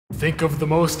Think of the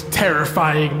most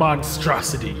terrifying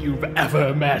monstrosity you've ever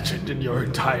imagined in your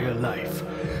entire life.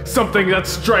 Something that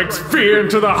strikes fear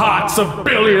into the hearts of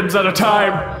billions at a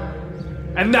time.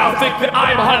 And now think that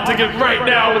I'm hunting it right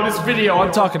now in this video.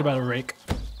 I'm talking about a rake.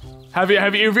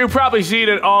 You've probably seen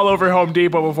it all over Home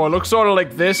Depot before. It looks sort of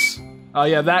like this.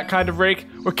 Yeah, that kind of rake.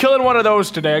 We're killing one of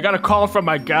those today. I got a call from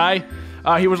my guy.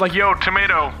 He was like, yo,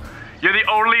 Tomato, you're the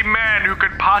only man who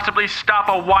could possibly stop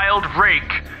a wild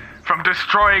rake from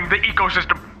destroying the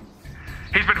ecosystem.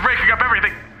 He's been raking up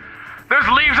everything. There's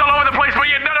leaves all over the place, but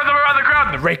yet none of them are on the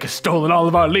ground. The rake has stolen all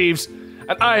of our leaves,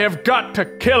 and I have got to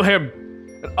kill him.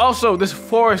 And also, this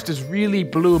forest is really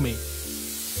bloomy.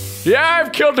 Yeah,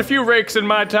 I've killed a few rakes in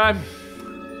my time.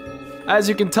 As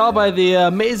you can tell by the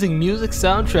amazing music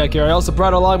soundtrack here, I also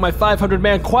brought along my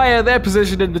 500-man choir. They're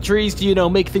positioned in the trees to, you know,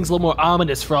 make things a little more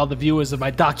ominous for all the viewers of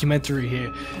my documentary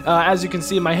here. As you can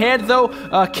see in my hand, though,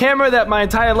 a camera that my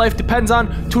entire life depends on,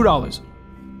 $2.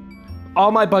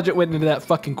 All my budget went into that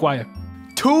fucking choir.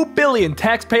 2 billion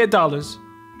taxpayer dollars,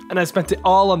 and I spent it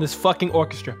all on this fucking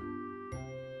orchestra.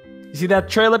 You see that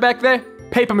trailer back there?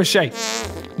 Paper mache.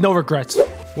 No regrets.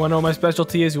 You wanna know what my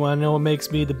specialty is? You wanna know what makes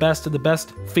me the best of the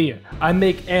best? Fear. I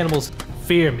make animals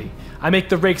fear me. I make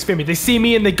the rakes fear me. They see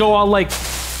me and they go all like...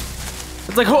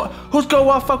 It's like, who's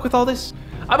gonna fuck with all this?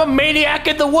 I'm a maniac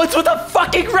in the woods with a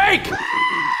fucking rake!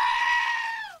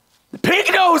 The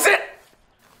pig knows it!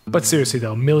 But seriously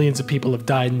though, millions of people have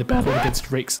died in the battle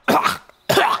against rakes.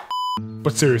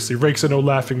 But seriously, rakes are no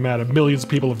laughing matter. Millions of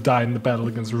people have died in the battle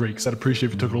against rakes. I'd appreciate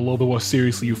if you took it a little bit more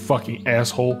seriously, you fucking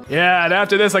asshole. Yeah, and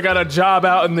after this, I got a job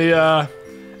out in the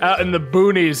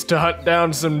boonies to hunt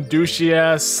down some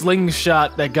douchey-ass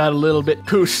slingshot that got a little bit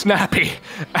too snappy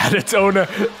at its owner.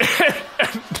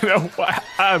 You know what?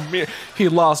 I mean, he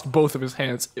lost both of his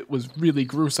hands. It was really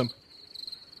gruesome.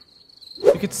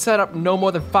 You could set up no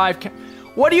more than 5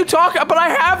 What are you talking about? But I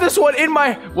have this one in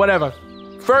my... Whatever.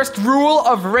 First rule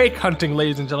of rake hunting,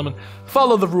 ladies and gentlemen.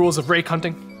 Follow the rules of rake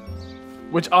hunting,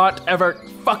 which aren't ever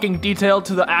fucking detailed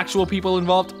to the actual people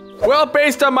involved. Well,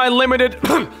 based on my limited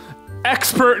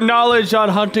expert knowledge on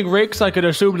hunting rakes, I could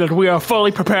assume that we are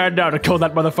fully prepared now to kill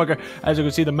that motherfucker. As you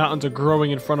can see, the mountains are growing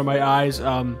in front of my eyes.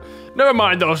 Never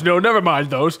mind those, no, never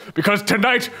mind those, because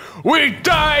tonight we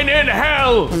dine in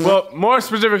hell! Well, more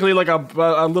specifically, like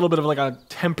a little bit of like a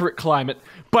temperate climate,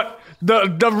 but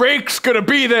the rake's gonna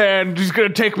be there and he's gonna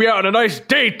take me out on a nice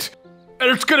date.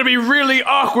 And it's gonna be really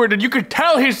awkward, and you can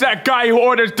tell he's that guy who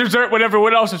orders dessert when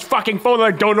everyone else is fucking phone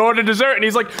like, don't order dessert, and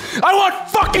he's like, I want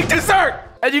fucking dessert!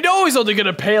 And you know he's only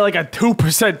gonna pay like a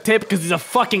 2% tip because he's a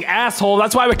fucking asshole.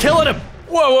 That's why we're killing him.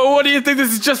 Whoa, what do you think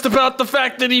this is just about the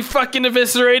fact that he fucking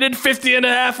eviscerated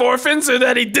 50.5 orphans or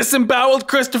that he disemboweled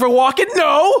Christopher Walken?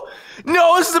 No,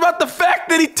 this is about the fact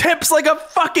that he tips like a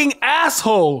fucking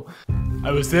asshole.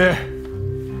 I was there.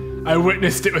 I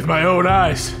witnessed it with my own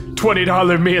eyes.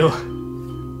 $20 meal.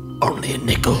 Only a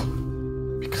nickel.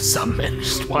 Because some men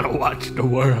just want to watch the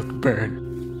world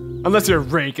burn. Unless you're a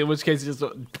rake, in which case you just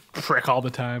prick all the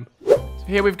time. So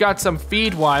here we've got some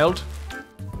feed wild.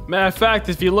 Matter of fact,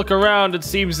 if you look around, it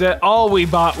seems that all we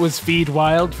bought was feed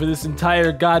wild for this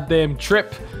entire goddamn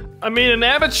trip. I mean, an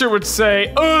amateur would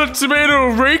say, oh, tomato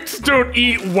rakes don't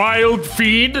eat wild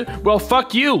feed. Well,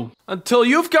 fuck you. Until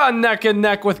you've gone neck and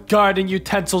neck with garden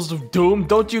utensils of doom,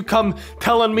 don't you come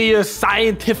telling me your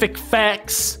scientific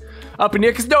facts up in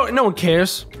here, because no one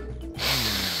cares.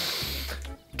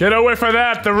 Get away from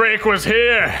that, the rake was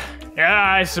here. Yeah,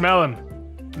 I smell him.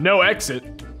 No exit.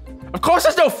 Of course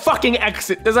there's no fucking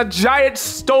exit. There's a giant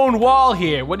stone wall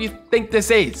here. What do you think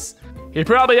this is? He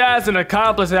probably has an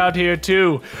accomplice out here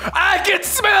too. I can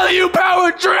smell you,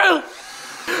 power drill!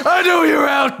 I know you're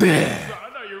out there. Son,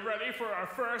 are you ready for our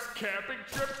first camping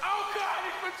trip? Oh god,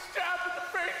 he's been stabbed in the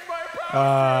face by a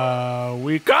power drill.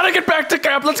 We gotta get back to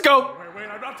camp, let's go. Wait,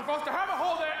 I'm not supposed to have a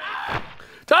hole there. Ah!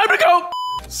 Time to go.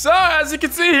 So, as you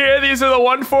can see here, these are the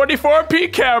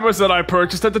 144p cameras that I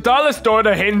purchased at the dollar store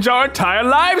to hinge our entire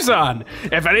lives on.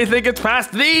 If anything gets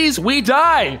past these, we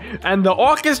die. And the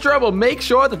orchestra will make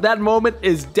sure that that moment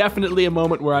is definitely a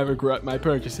moment where I regret my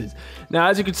purchases. Now,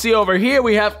 as you can see over here,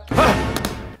 we have...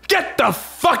 Get the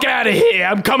fuck out of here!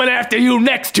 I'm coming after you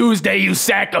next Tuesday, you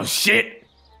sack of shit!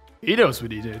 He knows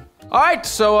what he did. Alright,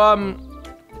 so,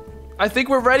 I think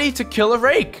we're ready to kill a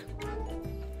rake.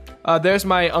 There's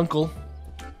my uncle.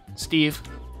 Steve,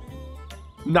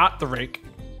 not the rake.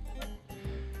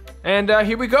 And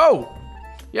here we go.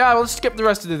 Yeah, let's skip the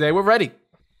rest of the day. We're ready.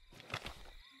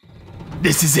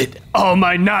 This is it. All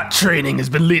my knot training has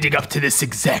been leading up to this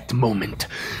exact moment.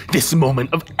 This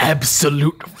moment of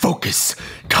absolute focus,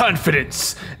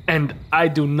 confidence, and I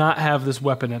do not have this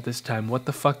weapon at this time. What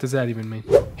the fuck does that even mean?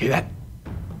 Hear that?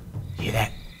 Hear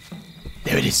that?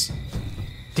 There it is.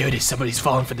 There it is. Somebody's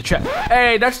falling for the trap.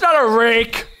 Hey, that's not a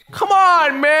rake. Come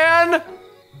on, man.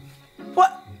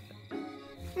 What?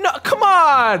 No, come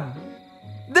on.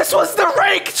 This was the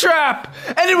rake trap,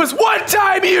 and it was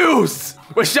one-time use.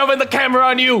 We're shoving the camera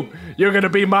on you. You're gonna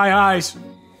be my eyes.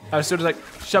 As soon as I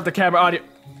shove the camera on you.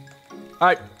 All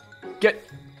right,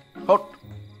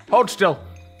 hold still.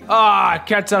 I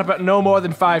can't set up at no more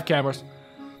than 5 cameras.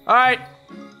 All right,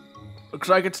 looks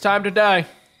like it's time to die.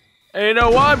 And you know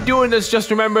why I'm doing this? Just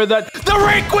remember that the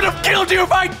rake would have killed you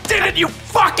if I didn't, you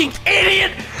fucking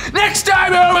idiot! Next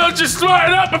time I will just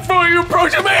line up before you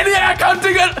approach a maniac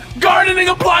hunting gardening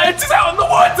appliances out in the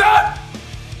woods, huh?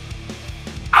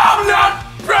 I'm not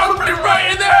probably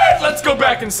right in there! Let's go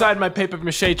back inside my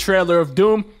paper-mache trailer of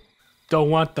doom. Don't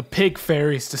want the pig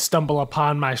fairies to stumble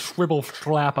upon my shrivel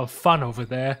flap of fun over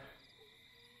there.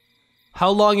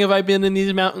 How long have I been in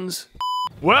these mountains?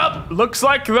 Well, looks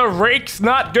like the rake's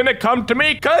not gonna come to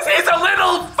me cause he's a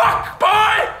little fuck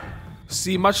boy!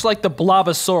 See, much like the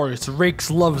Blobosaurus, rakes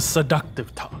love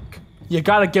seductive talk. You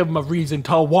gotta give him a reason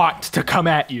to want to come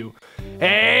at you.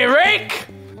 Hey, Rake!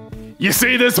 You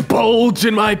see this bulge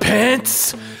in my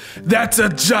pants? That's a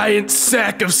giant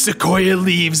sack of sequoia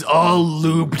leaves all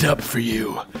lubed up for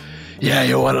you. Yeah,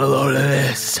 you want a load of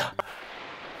this?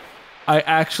 I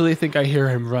actually think I hear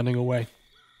him running away.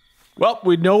 Well,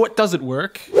 we know it doesn't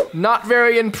work. Not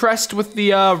very impressed with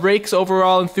the rake's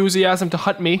overall enthusiasm to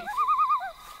hunt me.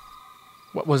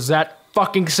 What was that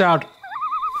fucking sound?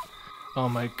 Oh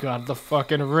my god, the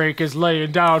fucking rake is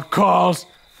laying down calls.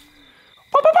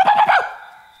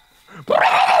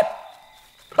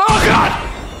 Oh god!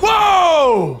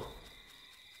 Whoa!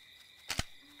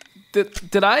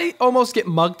 Did I almost get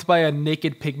mugged by a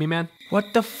naked pygmy man?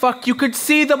 What the fuck? You could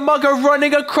see the mugger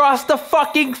running across the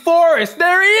fucking forest.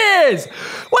 There he is!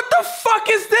 What the fuck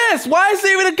is this? Why is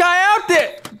there even a guy out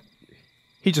there?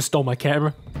 He just stole my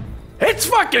camera. It's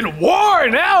fucking war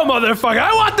now, motherfucker.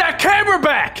 I want that camera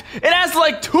back. It has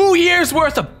like 2 years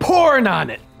worth of porn on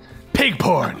it. Pig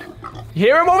porn. You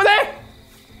hear him over there?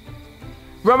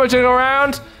 Rummaging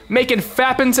around, making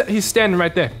fappins. He's standing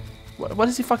right there. What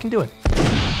is he fucking doing?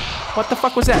 What the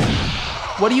fuck was that?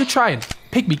 What are you trying?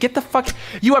 Pygmy, get the fuck.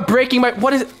 You are breaking my.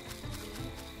 What is it?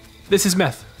 This is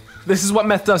meth. This is what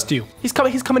meth does to you. He's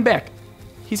coming back.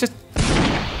 He's just.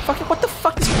 Fucking. What the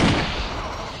fuck is.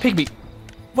 Pygmy.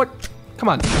 What? Come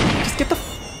on. Just get the.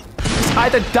 Just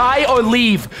either die or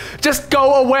leave. Just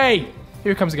go away.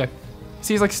 Here comes the guy.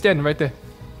 See, he's like standing right there.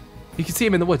 You can see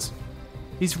him in the woods.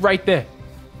 He's right there.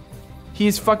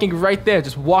 He's fucking right there,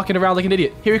 just walking around like an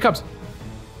idiot. Here he comes.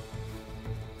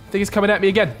 I think he's coming at me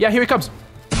again. Yeah, here he comes.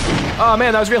 Oh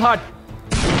man, that was real hard.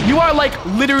 You are like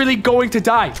literally going to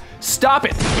die. Stop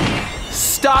it.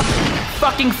 Stop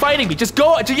fucking fighting me. Just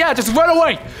go, yeah, just run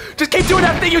away. Just keep doing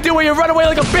that thing you do where you run away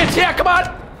like a bitch. Yeah, come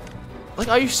on. Like,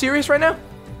 are you serious right now?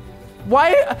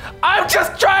 Why? I'm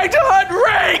just trying to hunt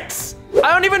rakes.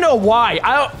 I don't even know why.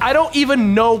 I don't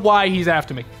even know why he's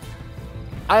after me.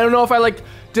 I don't know if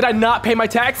did I not pay my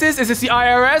taxes? Is this the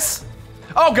IRS?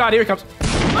 Oh god, here he comes.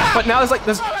 But now there's like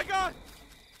this. Oh my god.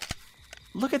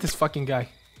 Look at this fucking guy.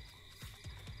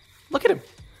 Look at him.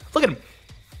 Look at him.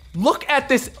 Look at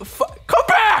this. Come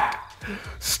back!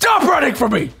 Stop running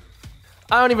from me!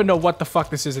 I don't even know what the fuck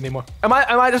this is anymore. Am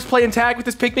I just playing tag with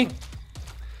this pygmy?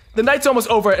 The night's almost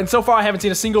over, and so far I haven't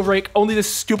seen a single rake. Only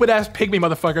this stupid ass pygmy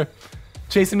motherfucker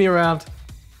chasing me around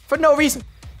for no reason.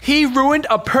 He ruined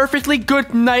a perfectly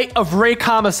good night of rake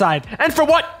homicide. And for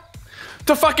what?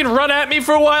 To fucking run at me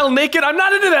for a while naked? I'm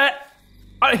not into that.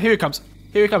 Here he comes.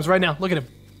 Here he comes right now. Look at him.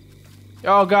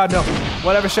 Oh god, no.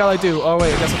 Whatever shall I do? Oh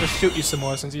wait, I guess I'll just shoot you some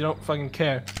more since you don't fucking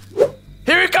care.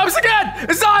 Here he comes again!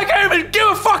 It's not like I even give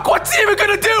a fuck! What's he even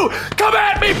gonna do? Come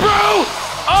at me, bro!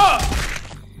 Oh!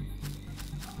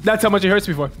 That's how much he hurts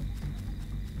me for.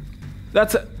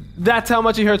 That's how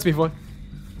much he hurts me for.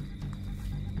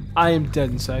 I am dead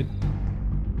inside.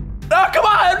 Oh, come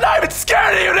on! I'm not even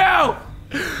scared of you now!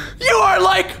 You are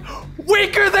like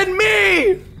weaker than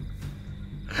me!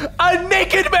 A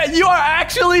naked man! You are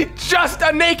actually just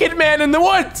a naked man in the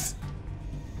woods!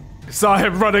 I saw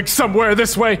him running somewhere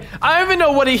this way. I don't even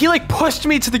know what he like pushed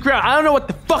me to the ground. I don't know what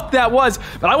the fuck that was,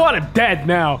 but I want him dead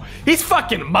now. He's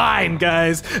fucking mine,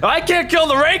 guys. If I can't kill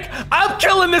the rake, I'm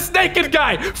killing this naked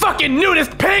guy. Fucking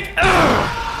nudist pig!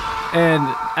 Ugh. And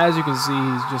as you can see,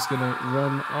 he's just gonna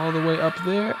run all the way up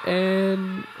there,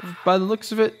 and by the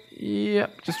looks of it,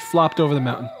 yep, just flopped over the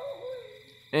mountain.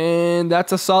 And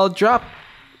that's a solid drop.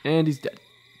 And he's dead.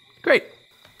 Great.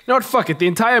 You know what? Fuck it. The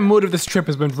entire mood of this trip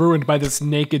has been ruined by this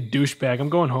naked douchebag. I'm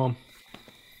going home.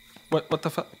 What the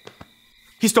fuck?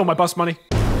 He stole my bus money.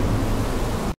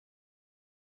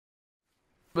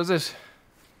 What's this?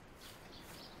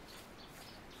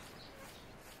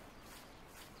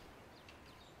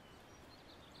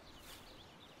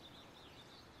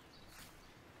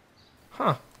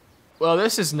 Huh. Well,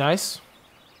 this is nice.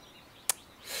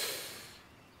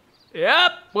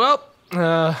 Yep, well,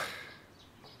 that's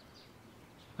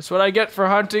what I get for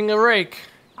hunting a rake.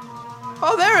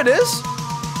 Oh, there it is!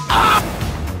 Ah!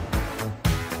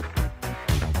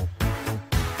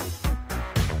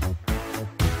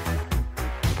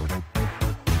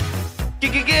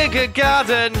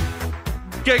 Garden!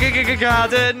 Garden!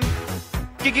 Garden!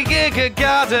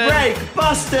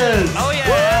 RAKEBUSTERS! Oh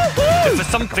yeah! If there's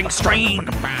something strange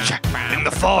in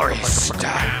the forest,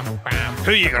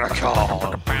 who you gonna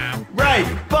call?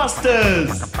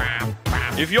 RAKEBUSTER's!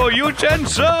 If your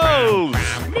utensils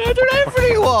murder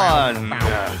everyone,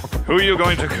 who you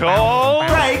going to call?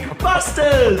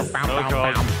 RAKEBUSTER's! Oh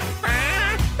god.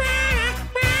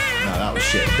 No, that was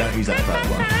shit. Don't use that third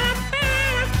one.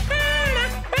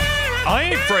 I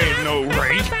ain't afraid of no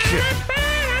rake.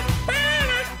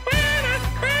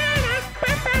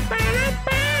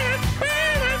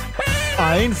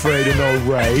 I ain't afraid of no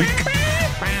rake.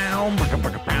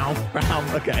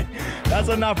 Okay, that's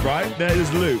enough, right?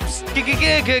 There's loops.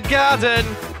 Garden!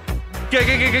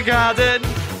 Garden!